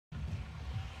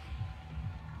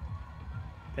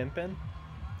Pimpin'?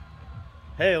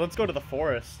 Hey, let's go to the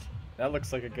forest. That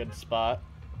looks like a good spot.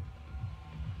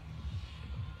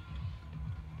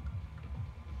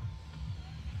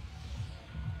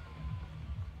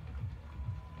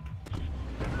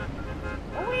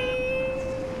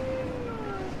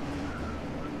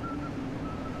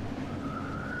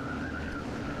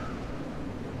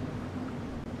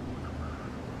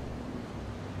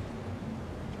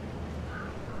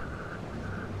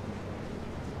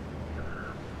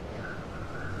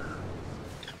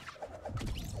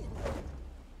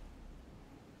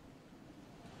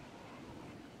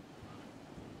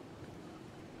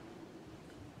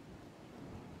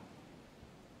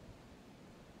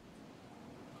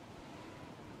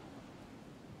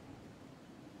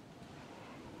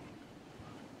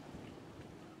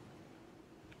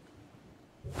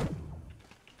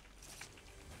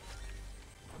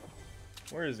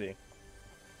 Where is he?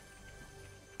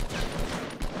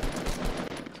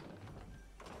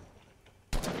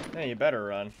 Hey, you better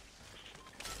run.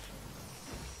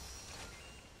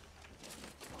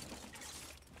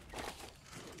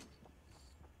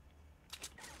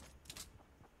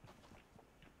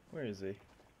 Where is he?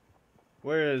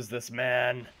 Where is this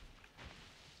man?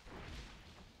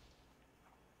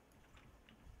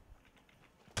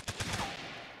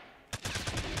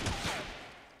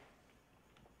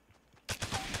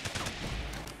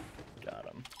 Got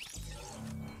him.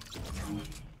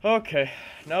 Okay,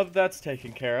 now that that's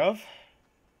taken care of,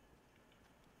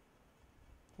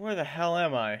 where the hell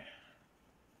am I?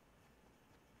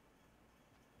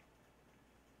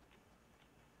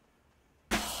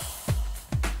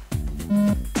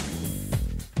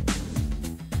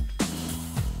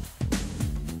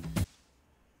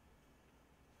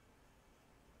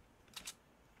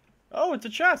 Oh, it's a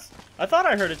chest. I thought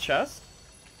I heard a chest.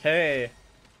 Hey,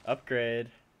 upgrade.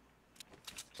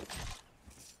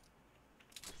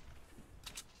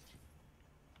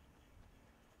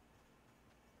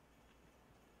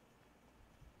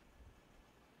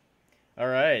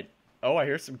 Alright. Oh, I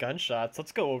hear some gunshots.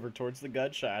 Let's go over towards the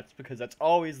gunshots because that's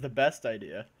always the best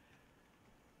idea.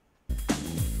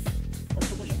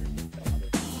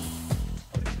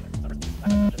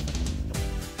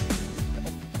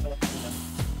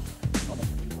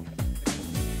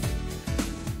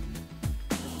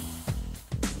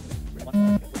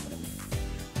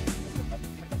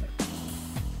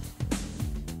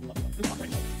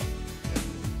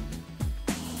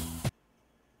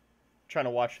 Trying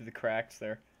to watch through the cracks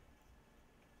there.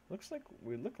 Looks like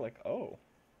we look like, oh.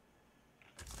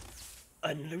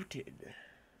 Unlooted.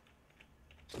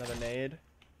 Another nade.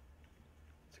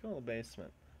 Let's go to the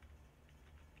basement.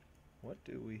 What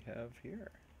do we have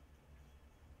here?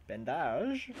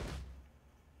 Bandage.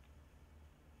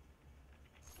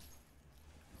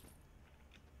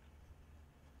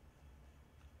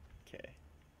 Okay.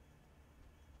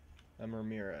 I'm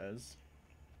Ramirez.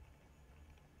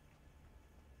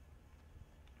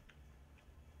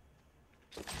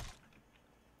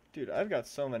 Dude, I've got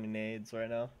so many nades right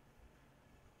now.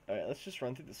 Alright, let's just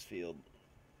run through this field.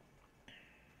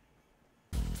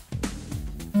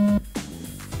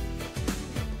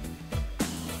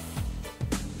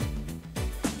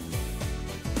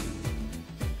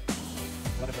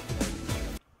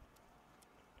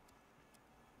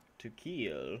 To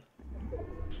kill.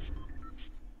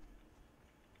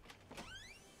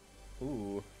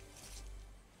 Ooh.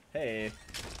 Hey,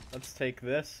 let's take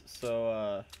this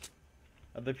so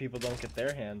other people don't get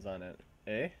their hands on it,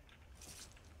 eh?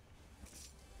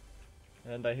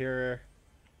 And I hear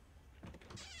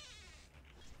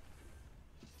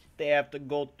they have to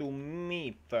go to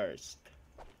me first.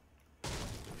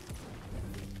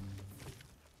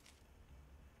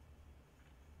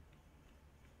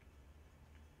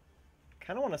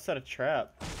 Kinda wanna set a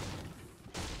trap.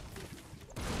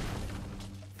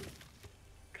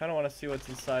 Kinda wanna see what's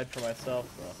inside for myself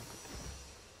though.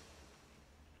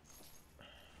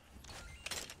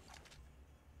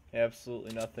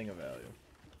 Absolutely nothing of value.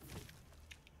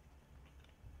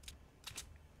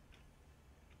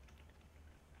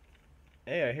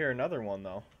 Hey, I hear another one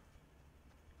though.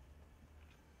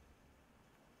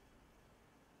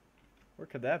 Where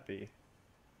could that be?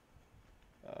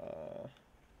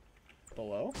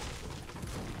 Below?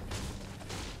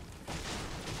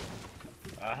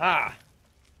 Aha!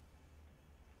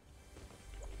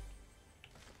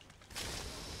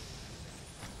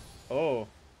 Oh,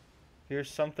 here's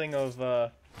something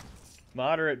of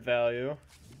moderate value.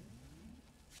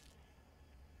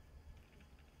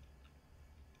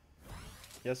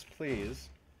 Yes, please.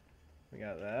 We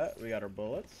got that. We got our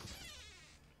bullets.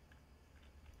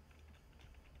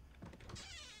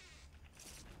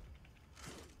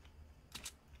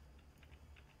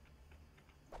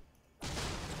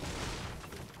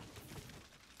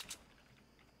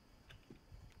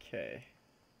 Okay.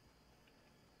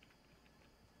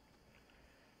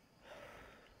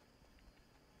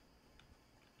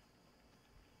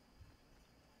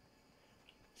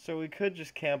 So we could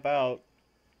just camp out.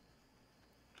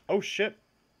 Oh shit.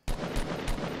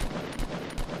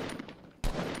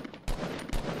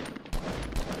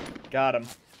 Got him.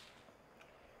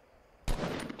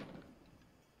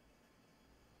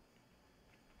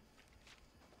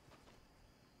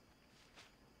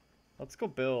 Let's go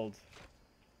build.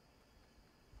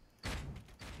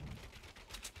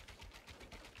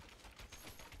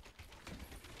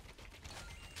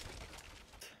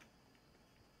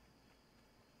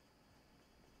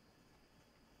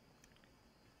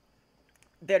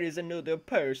 There is another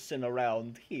person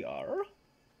around here.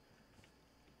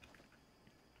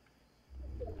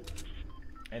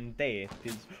 And that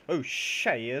is... Oh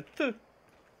shit!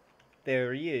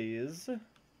 There he is.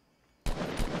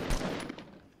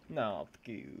 Not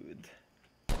good.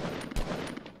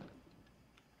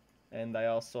 And I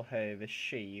also have a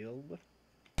shield.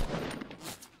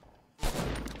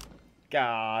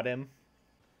 Got him.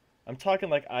 I'm talking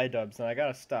like iDubbbz and I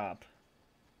gotta stop.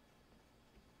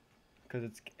 Because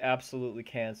it's absolutely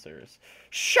cancerous.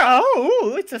 Show!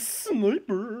 It's a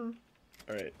sniper!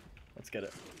 Alright, let's get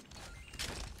it.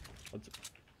 Let's...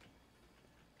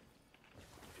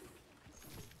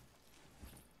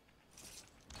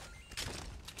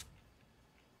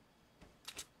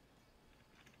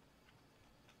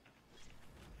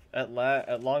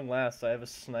 At long last, I have a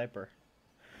sniper.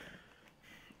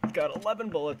 I've got 11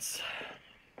 bullets.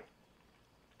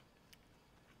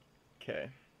 Okay.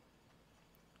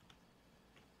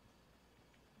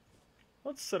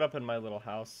 Let's sit up in my little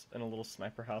house, in a little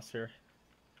sniper house here.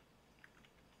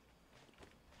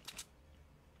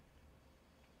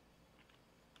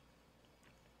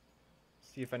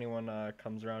 See if anyone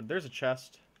comes around. There's a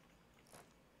chest.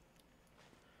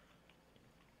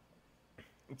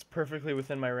 It's perfectly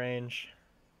within my range.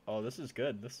 Oh, this is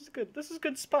good. This is good. This is a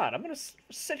good spot. I'm gonna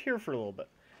sit here for a little bit.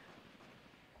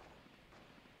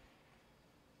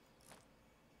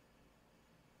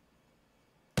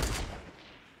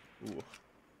 Ooh.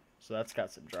 So that's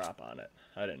got some drop on it.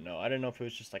 I didn't know. I didn't know if it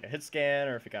was just like a hit scan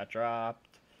or if it got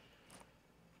dropped.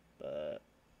 But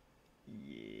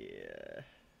yeah.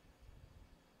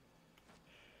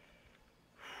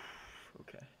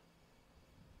 Okay.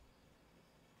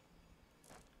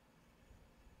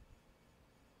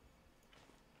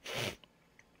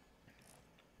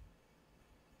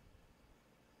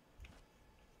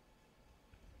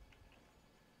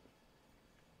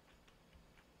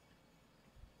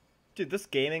 Dude, this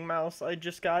gaming mouse I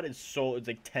just got is it's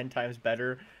like 10 times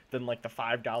better than like the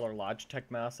 $5 Logitech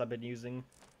mouse I've been using.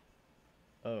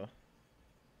 Oh.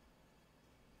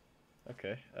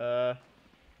 Okay.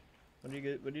 What are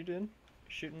you doing?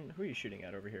 Shooting? Who are you shooting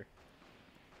at over here?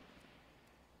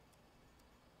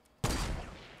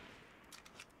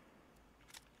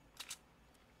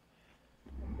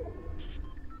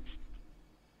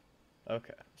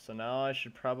 Okay. So now I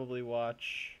should probably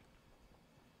watch...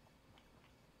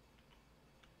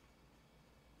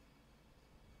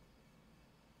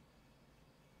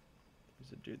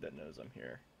 There's a dude that knows I'm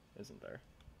here, isn't there?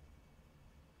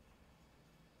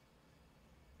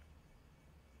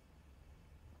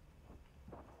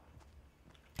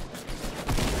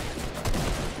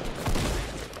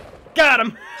 Got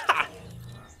him!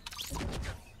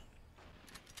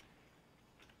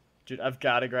 Dude, I've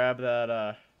got to grab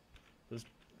that,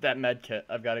 that med kit.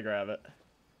 I've got to grab it.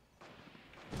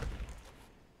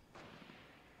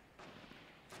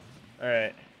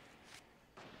 Alright.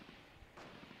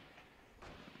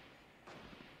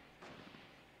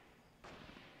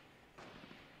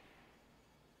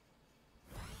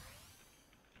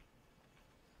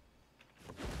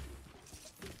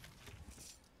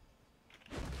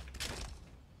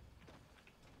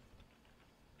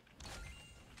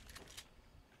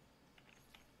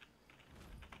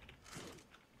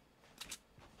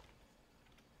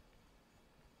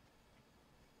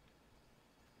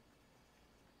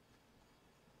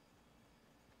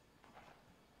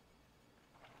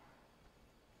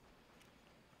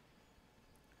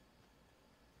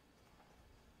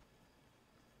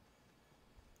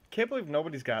 Can't believe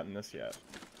nobody's gotten this yet.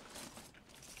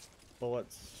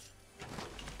 Bullets.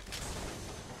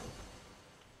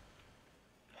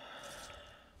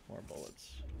 More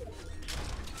bullets.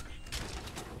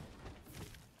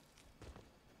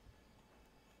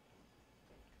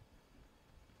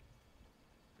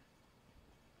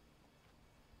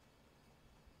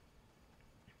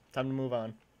 Time to move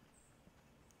on.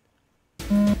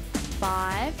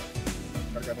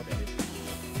 5. Gotta grab more candy.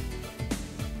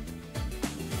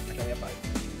 I can only have 5.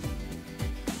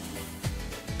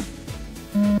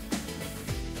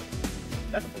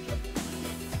 That's unfortunate.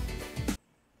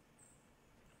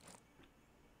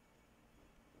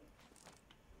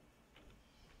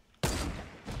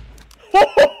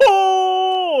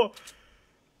 Oh!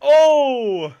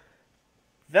 Oh!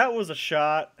 That was a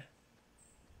shot.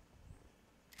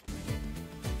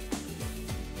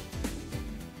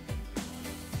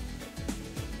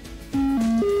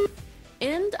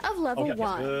 End of level Okay,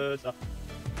 1. good stuff.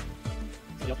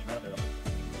 Yep, right there, though.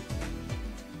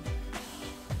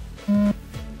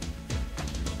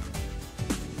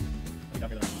 Okay,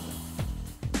 okay, there.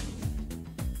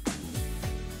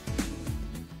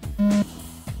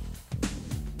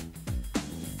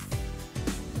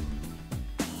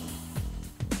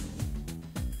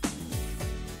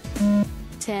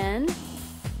 10.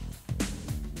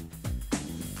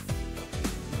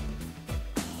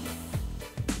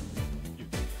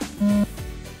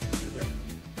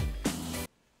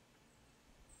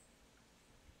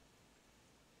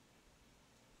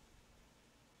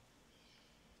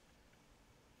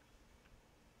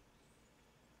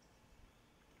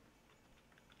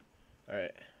 All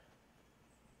right.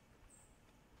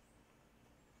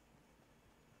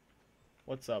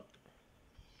 What's up?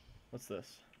 What's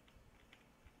this?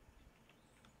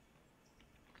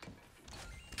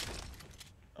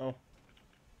 Oh.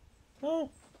 Oh.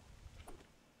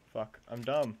 Fuck. I'm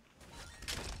dumb.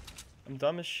 I'm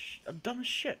dumb as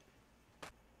shit.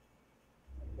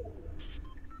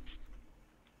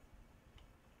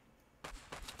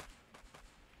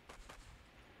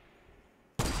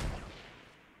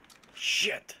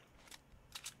 Shit.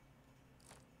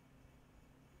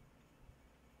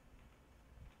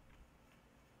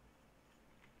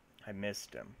 I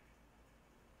missed him.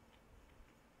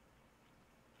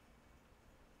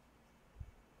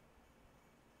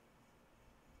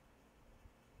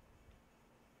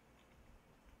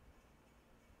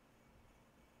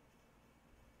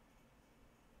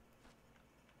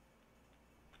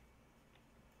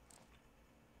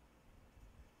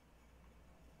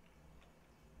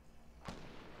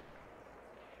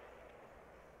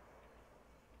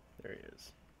 There he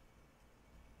is.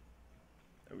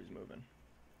 Oh, he's moving.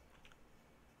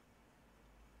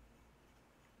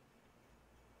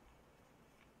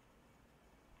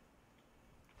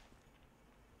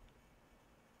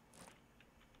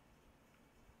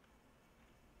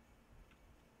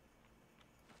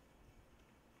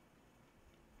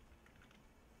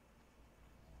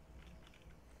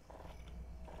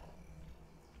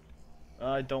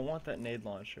 I don't want that nade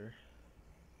launcher.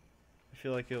 I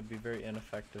feel like it'll be very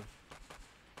ineffective.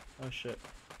 Oh shit.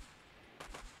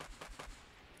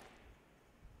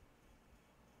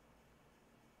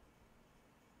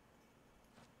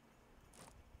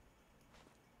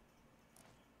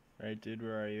 Alright, dude,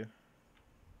 where are you?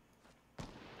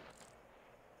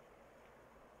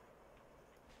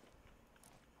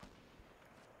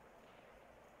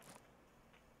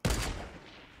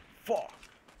 Fuck!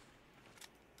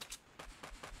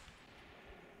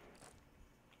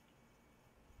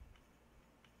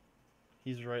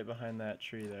 He's right behind that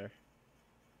tree there.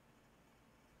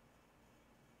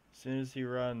 As soon as he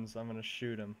runs, I'm gonna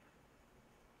shoot him.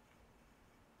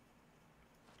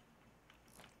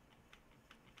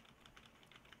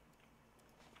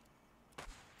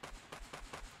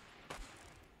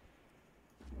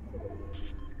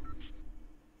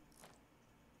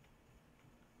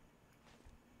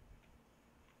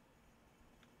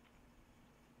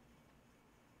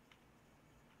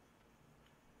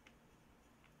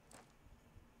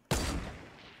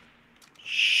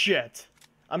 Shit!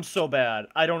 I'm so bad.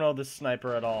 I don't know this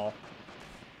sniper at all.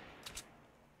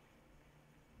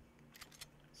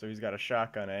 So he's got a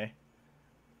shotgun, eh?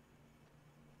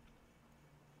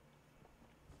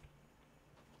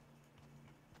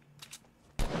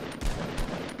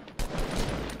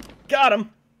 Got him!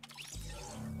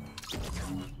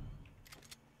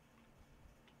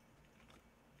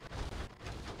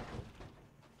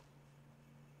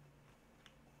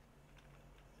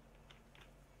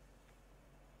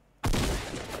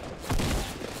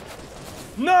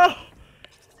 No!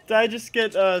 Did I just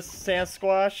get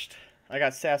Sasquatched? I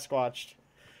got Sasquatched.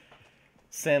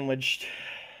 Sandwiched.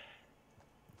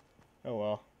 Oh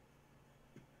well.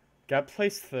 Got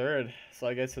placed third, so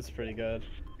I guess it's pretty good.